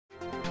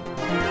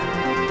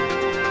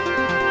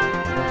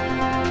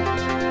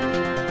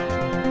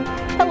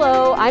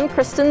I'm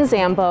Kristen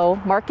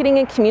Zambo, Marketing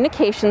and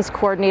Communications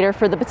Coordinator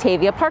for the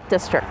Batavia Park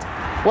District.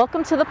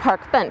 Welcome to the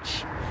Park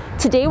Bench.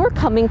 Today we're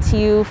coming to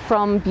you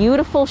from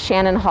beautiful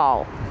Shannon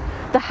Hall.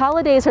 The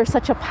holidays are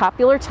such a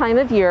popular time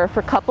of year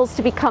for couples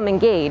to become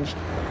engaged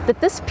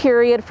that this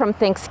period from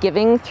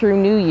Thanksgiving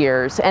through New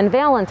Year's and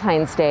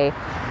Valentine's Day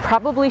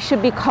probably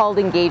should be called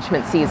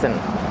engagement season.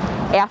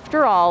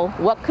 After all,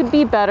 what could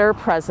be better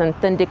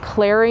present than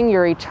declaring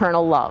your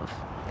eternal love?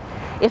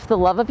 If the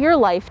love of your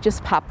life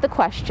just popped the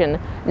question,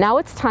 now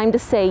it's time to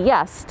say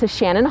yes to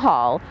Shannon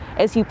Hall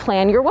as you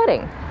plan your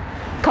wedding.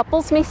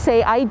 Couples may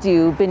say I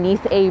do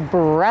beneath a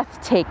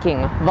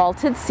breathtaking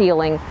vaulted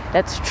ceiling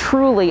that's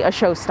truly a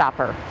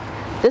showstopper.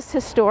 This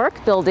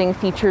historic building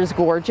features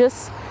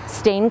gorgeous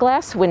stained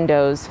glass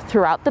windows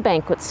throughout the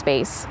banquet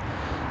space,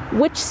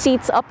 which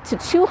seats up to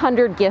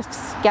 200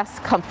 guests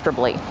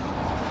comfortably.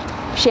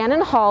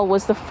 Shannon Hall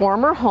was the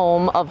former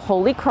home of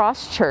Holy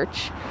Cross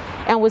Church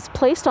and was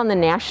placed on the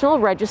National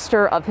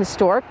Register of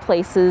Historic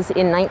Places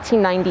in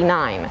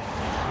 1999,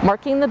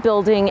 marking the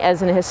building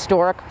as an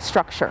historic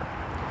structure.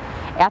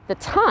 At the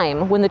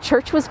time, when the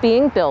church was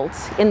being built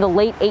in the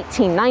late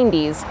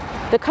 1890s,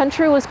 the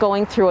country was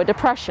going through a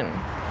depression.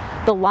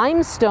 The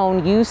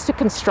limestone used to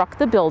construct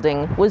the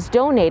building was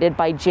donated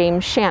by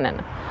James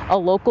Shannon, a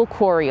local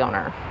quarry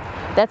owner.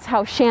 That's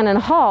how Shannon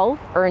Hall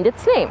earned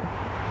its name.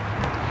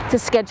 To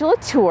schedule a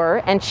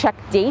tour and check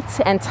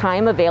dates and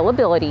time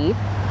availability,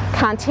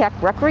 contact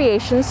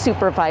Recreation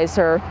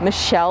Supervisor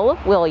Michelle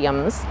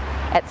Williams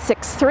at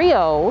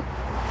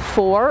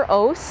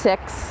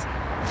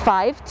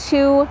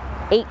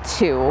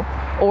 630-406-5282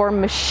 or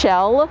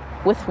Michelle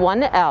with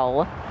one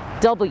L,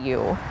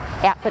 W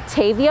at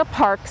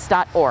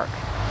bataviaparks.org.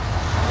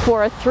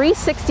 For a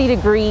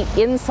 360-degree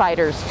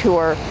insider's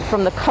tour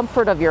from the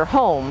comfort of your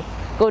home,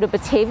 go to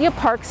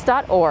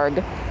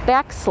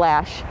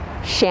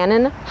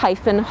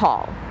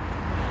bataviaparks.org/Shannon-Hall.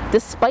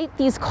 Despite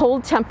these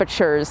cold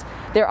temperatures,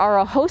 there are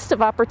a host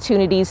of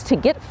opportunities to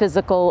get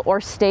physical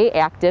or stay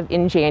active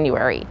in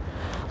January.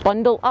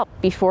 Bundle up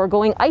before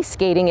going ice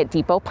skating at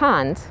Depot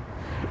Pond.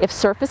 If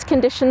surface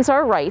conditions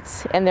are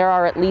right and there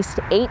are at least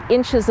 8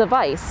 inches of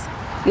ice,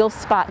 you'll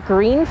spot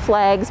green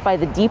flags by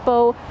the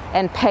Depot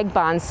and Peg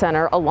Bond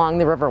Center along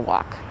the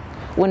Riverwalk.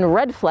 When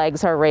red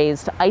flags are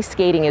raised, ice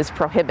skating is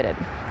prohibited.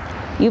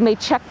 You may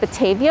check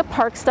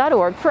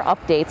bataviaparks.org for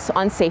updates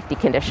on safety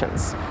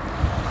conditions.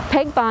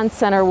 Peg Bond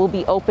Center will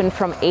be open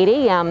from 8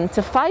 a.m.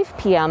 to 5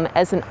 p.m.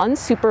 as an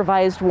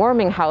unsupervised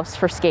warming house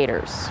for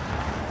skaters.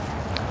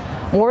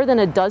 More than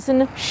a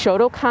dozen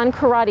Shotokan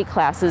karate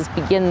classes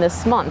begin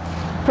this month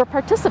for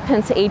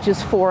participants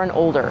ages 4 and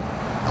older.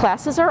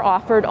 Classes are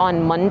offered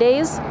on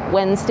Mondays,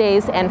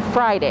 Wednesdays, and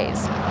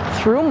Fridays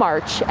through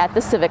March at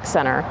the Civic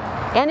Center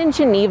and in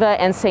Geneva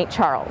and St.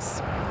 Charles.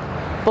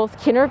 Both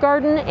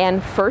kindergarten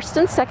and first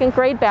and second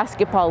grade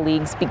basketball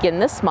leagues begin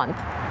this month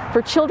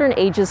for children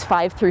ages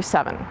 5 through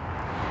 7.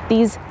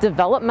 These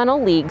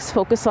developmental leagues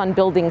focus on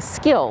building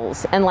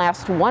skills and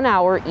last 1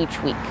 hour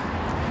each week.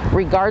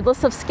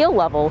 Regardless of skill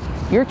level,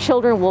 your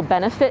children will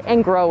benefit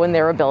and grow in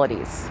their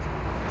abilities.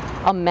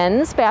 A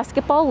men's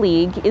basketball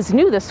league is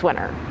new this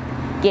winter.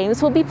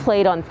 Games will be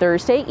played on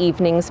Thursday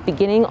evenings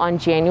beginning on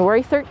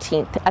January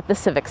 13th at the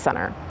Civic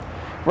Center.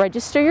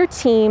 Register your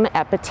team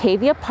at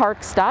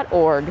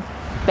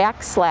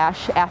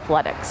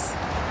bataviaparks.org/athletics.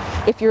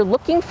 If you're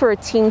looking for a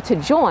team to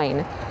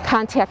join,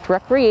 contact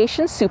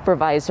Recreation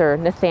Supervisor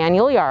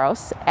Nathaniel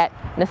Yaros at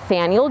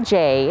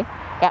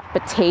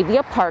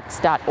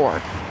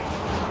nathanielj@bataviaparks.org.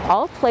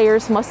 All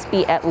players must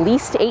be at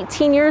least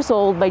 18 years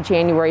old by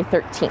January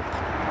 13th.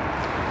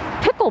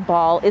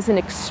 Pickleball is an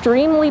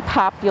extremely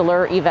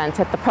popular event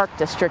at the Park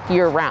District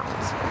year-round.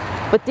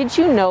 But did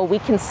you know we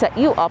can set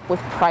you up with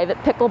private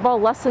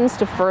pickleball lessons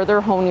to further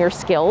hone your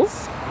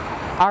skills?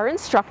 Our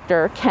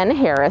instructor, Ken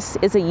Harris,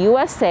 is a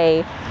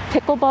USA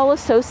Pickleball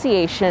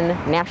Association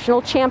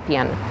National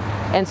Champion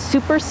and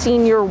Super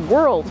Senior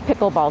World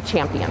Pickleball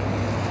Champion.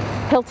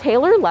 He'll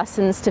tailor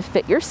lessons to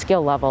fit your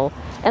skill level,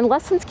 and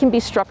lessons can be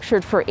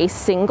structured for a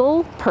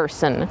single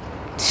person,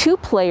 2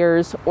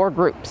 players, or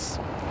groups.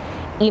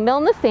 Email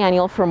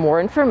Nathaniel for more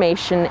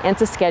information and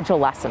to schedule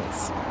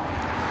lessons.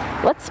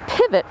 Let's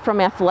pivot from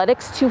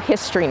athletics to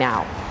history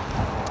now.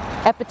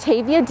 At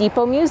Batavia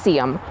Depot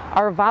Museum,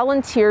 our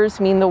volunteers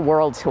mean the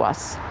world to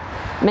us.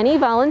 Many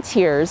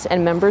volunteers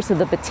and members of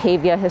the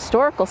Batavia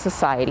Historical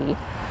Society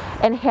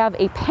and have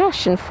a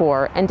passion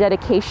for and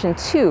dedication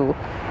to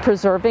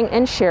preserving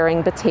and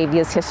sharing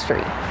Batavia's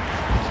history.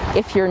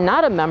 If you're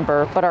not a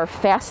member but are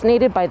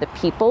fascinated by the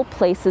people,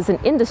 places, and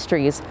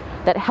industries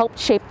that helped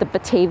shape the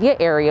Batavia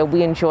area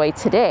we enjoy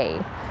today,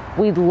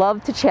 we'd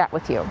love to chat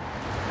with you.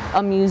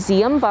 A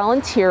museum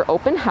volunteer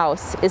open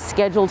house is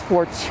scheduled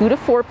for 2 to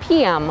 4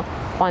 p.m.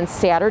 on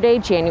Saturday,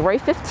 January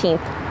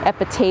 15th at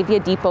Batavia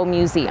Depot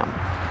Museum,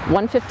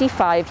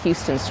 155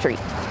 Houston Street.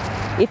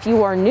 If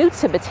you are new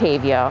to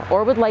Batavia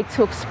or would like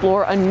to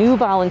explore a new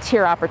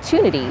volunteer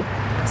opportunity,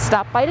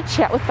 stop by to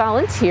chat with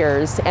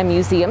volunteers and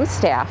museum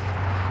staff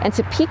and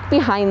to peek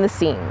behind the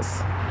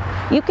scenes.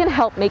 You can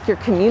help make your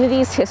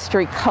community's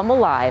history come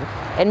alive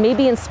and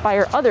maybe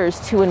inspire others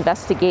to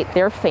investigate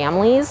their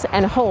families'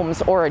 and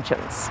homes'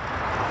 origins.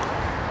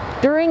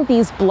 During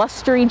these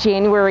blustery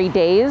January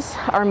days,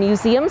 our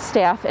museum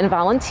staff and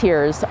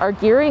volunteers are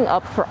gearing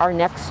up for our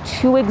next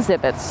 2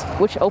 exhibits,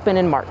 which open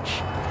in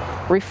March.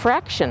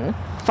 Refraction,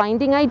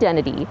 Finding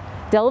Identity,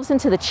 delves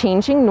into the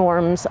changing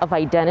norms of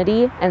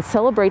identity and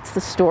celebrates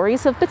the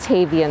stories of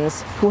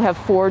Batavians who have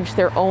forged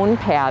their own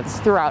paths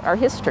throughout our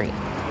history.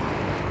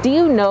 Do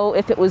you know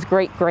if it was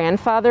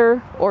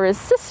great-grandfather or his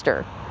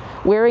sister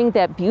wearing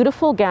that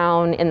beautiful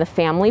gown in the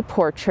family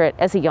portrait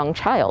as a young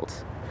child?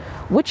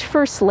 Which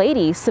First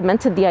Lady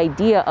cemented the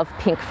idea of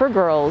pink for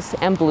girls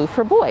and blue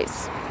for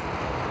boys?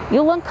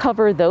 You'll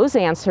uncover those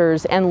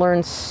answers and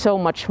learn so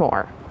much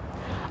more.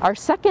 Our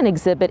second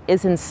exhibit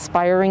is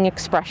Inspiring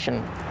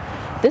Expression.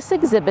 This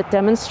exhibit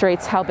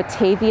demonstrates how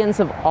Batavians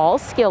of all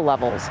skill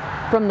levels,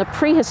 from the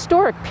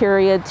prehistoric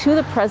period to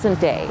the present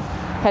day,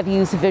 have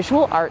used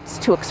visual arts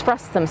to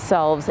express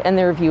themselves and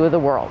their view of the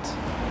world.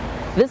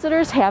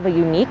 Visitors have a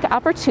unique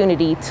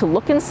opportunity to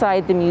look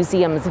inside the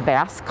museum's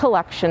vast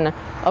collection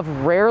of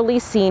rarely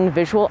seen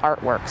visual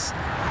artworks,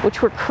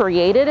 which were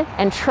created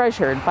and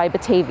treasured by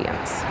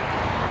Batavians.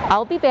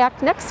 I'll be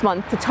back next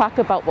month to talk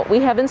about what we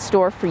have in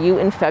store for you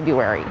in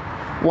February.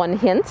 One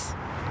hint,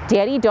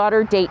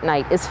 Daddy-Daughter Date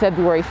Night is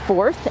February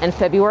 4th and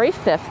February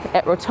 5th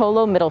at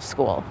Rotolo Middle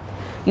School.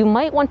 You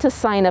might want to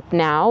sign up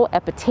now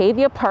at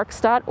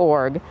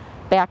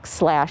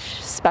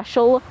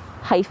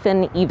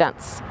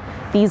bataviaparks.org/special-events.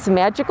 These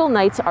magical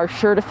nights are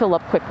sure to fill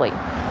up quickly.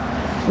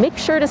 Make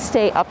sure to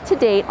stay up to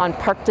date on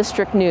Park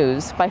District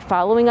news by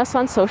following us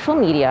on social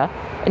media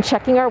and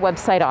checking our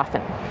website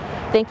often.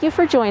 Thank you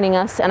for joining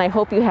us, and I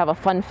hope you have a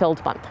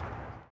fun-filled month.